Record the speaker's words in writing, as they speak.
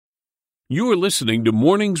You are listening to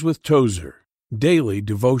Mornings with Tozer, daily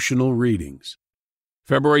devotional readings.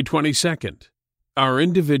 February 22nd, Our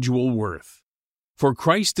Individual Worth. For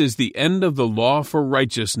Christ is the end of the law for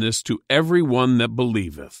righteousness to every one that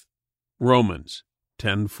believeth. Romans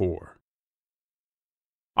 10:4.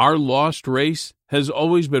 Our lost race has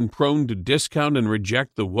always been prone to discount and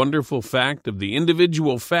reject the wonderful fact of the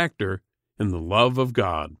individual factor in the love of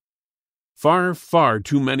God. Far, far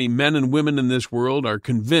too many men and women in this world are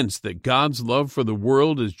convinced that God's love for the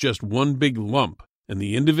world is just one big lump, and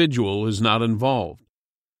the individual is not involved.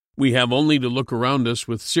 We have only to look around us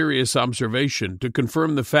with serious observation to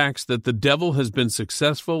confirm the facts that the devil has been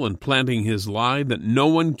successful in planting his lie that no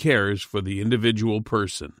one cares for the individual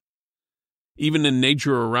person. Even in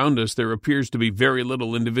nature around us, there appears to be very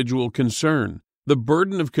little individual concern. The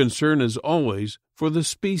burden of concern is always for the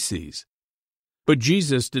species. But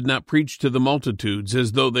Jesus did not preach to the multitudes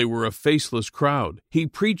as though they were a faceless crowd. He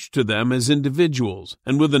preached to them as individuals,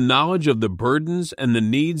 and with a knowledge of the burdens and the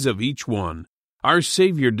needs of each one. Our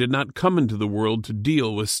Savior did not come into the world to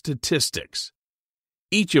deal with statistics.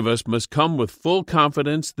 Each of us must come with full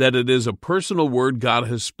confidence that it is a personal word God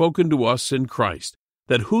has spoken to us in Christ,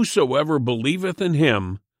 that whosoever believeth in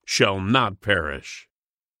him shall not perish.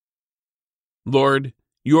 Lord,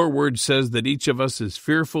 your word says that each of us is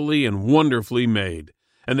fearfully and wonderfully made,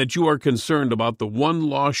 and that you are concerned about the one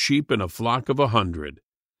lost sheep in a flock of 100.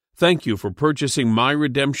 Thank you for purchasing my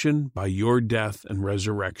redemption by your death and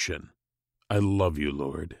resurrection. I love you,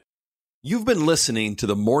 Lord. You've been listening to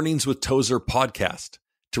the Mornings with Tozer podcast.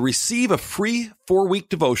 To receive a free 4-week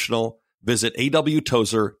devotional, visit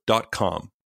awtozer.com.